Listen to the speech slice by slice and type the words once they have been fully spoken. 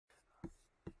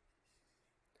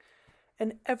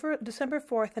December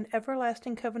 4th, an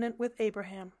everlasting covenant with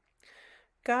Abraham.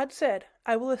 God said,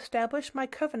 I will establish my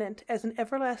covenant as an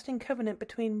everlasting covenant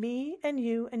between me and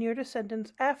you and your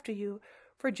descendants after you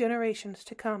for generations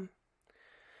to come.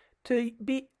 To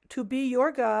be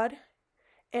your God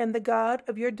and the God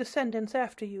of your descendants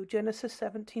after you. Genesis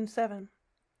 17:7.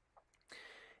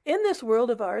 In this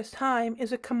world of ours, time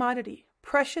is a commodity,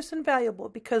 precious and valuable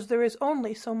because there is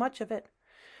only so much of it.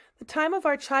 The time of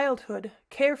our childhood,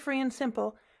 carefree and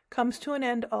simple, comes to an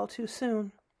end all too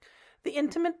soon. The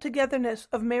intimate togetherness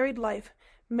of married life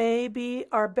may be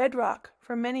our bedrock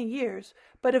for many years,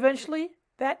 but eventually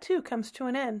that too comes to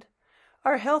an end.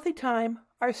 Our healthy time,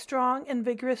 our strong and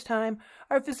vigorous time,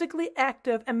 our physically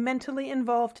active and mentally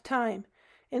involved time.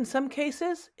 In some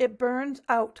cases, it burns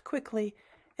out quickly,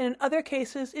 and in other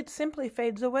cases, it simply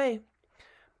fades away.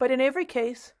 But in every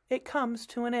case, it comes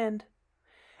to an end.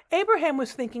 Abraham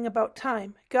was thinking about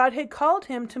time. God had called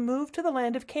him to move to the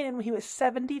land of Canaan when he was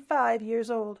 75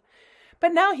 years old.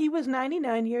 But now he was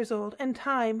 99 years old, and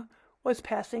time was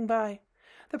passing by.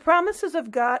 The promises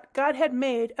of God had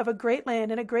made of a great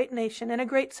land and a great nation and a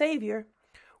great Savior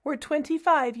were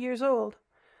 25 years old.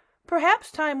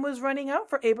 Perhaps time was running out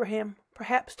for Abraham.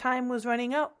 Perhaps time was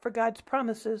running out for God's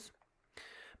promises.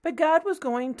 But God was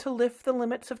going to lift the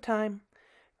limits of time.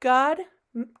 God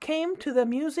came to the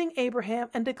musing Abraham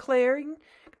and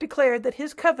declared that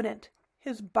his covenant,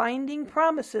 his binding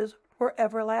promises, were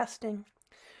everlasting.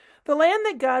 The land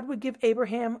that God would give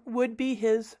Abraham would be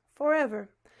his forever.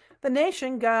 The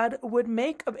nation God would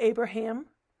make of Abraham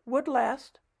would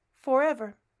last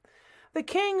forever. The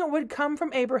king would come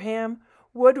from Abraham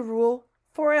would rule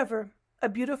forever. A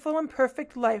beautiful and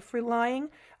perfect life relying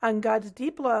on God's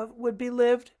deep love would be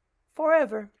lived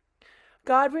forever.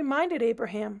 God reminded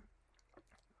Abraham,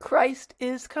 Christ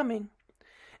is coming.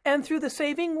 And through the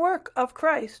saving work of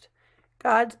Christ,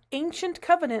 God's ancient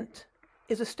covenant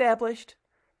is established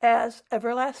as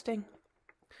everlasting.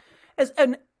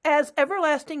 As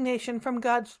everlasting nation from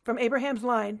Abraham's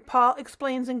line, Paul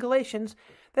explains in Galatians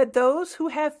that those who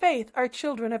have faith are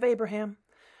children of Abraham.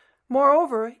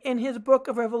 Moreover, in his book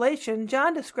of Revelation,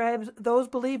 John describes those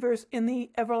believers in the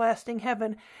everlasting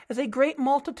heaven as a great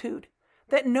multitude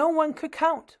that no one could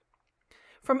count,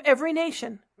 from every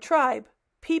nation, tribe,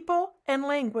 people, and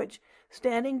language,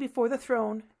 standing before the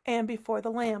throne and before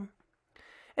the Lamb.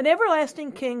 An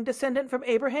everlasting king descendant from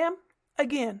Abraham?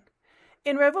 Again,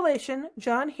 in Revelation,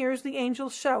 John hears the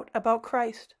angels shout about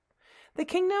Christ. The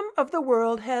kingdom of the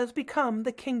world has become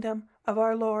the kingdom of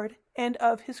our Lord and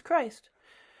of his Christ,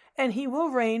 and he will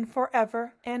reign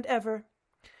forever and ever.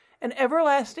 An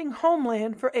everlasting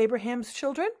homeland for Abraham's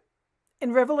children?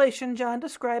 In Revelation, John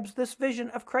describes this vision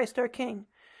of Christ our King.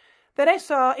 Then I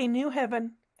saw a new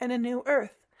heaven and a new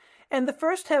earth, and the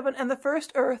first heaven and the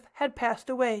first earth had passed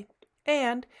away.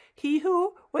 And he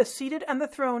who was seated on the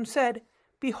throne said,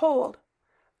 Behold,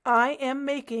 I am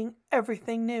making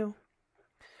everything new.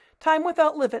 Time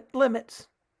without limits,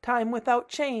 time without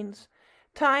chains,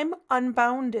 time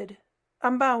unbound.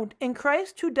 In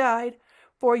Christ who died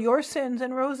for your sins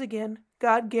and rose again,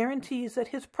 God guarantees that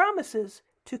his promises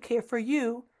to care for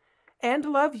you and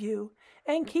love you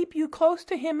and keep you close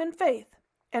to him in faith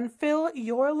and fill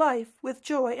your life with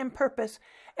joy and purpose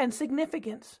and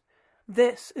significance.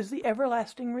 This is the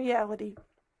everlasting reality.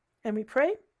 And we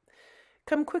pray,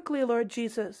 come quickly, Lord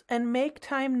Jesus, and make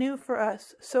time new for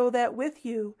us so that with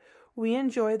you we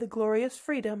enjoy the glorious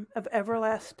freedom of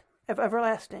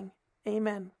everlasting.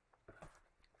 Amen.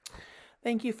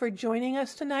 Thank you for joining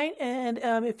us tonight. And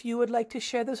if you would like to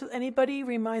share this with anybody,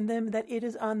 remind them that it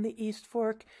is on the East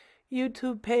Fork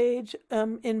YouTube page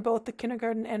in both the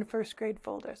kindergarten and first grade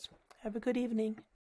folders. Have a good evening.